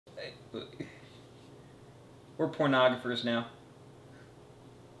We're pornographers now.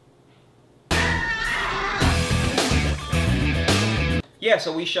 Yeah,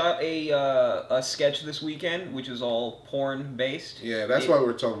 so we shot a sketch this weekend, which is all porn based. Yeah, that's why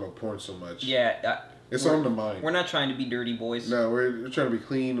we're talking about porn so much. Yeah, it's on the mind. We're not trying to be dirty boys. No, we're trying to be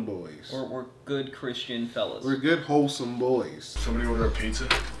clean boys. We're good Christian fellas. We're good wholesome boys. Somebody order a pizza.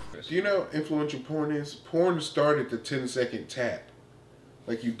 Do you know how influential porn is? Porn started the 10-second tap.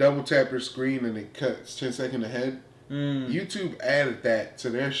 Like you double tap your screen and it cuts 10 seconds ahead. YouTube added that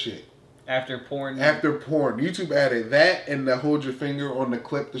to their shit. After porn? After porn. YouTube added that and the hold your finger on the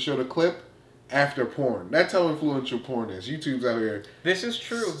clip to show the clip after porn. That's how influential porn is. YouTube's out here. This is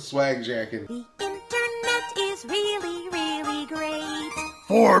true. Swag jacking. The internet is really, really great.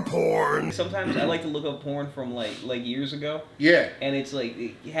 For porn. Sometimes I like to look up porn from like years ago. Yeah. And it's like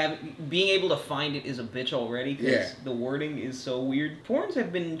being able to find it is a bitch already because the wording is so weird. Porns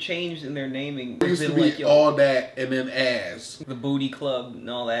have been changed in their naming. It used to be like, all that and then ass. The booty club and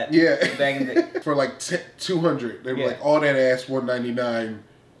all that. Yeah. Back in the For like 200. They were like all that ass $199.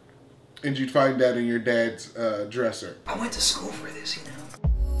 And you'd find that in your dad's dresser. I went to school for this, you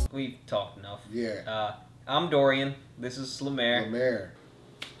know. We've talked enough. Yeah. I'm Dorian. This is Lemaire. Lemaire.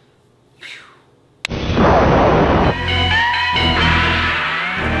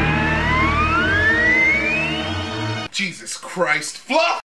 Jesus Christ, fluff!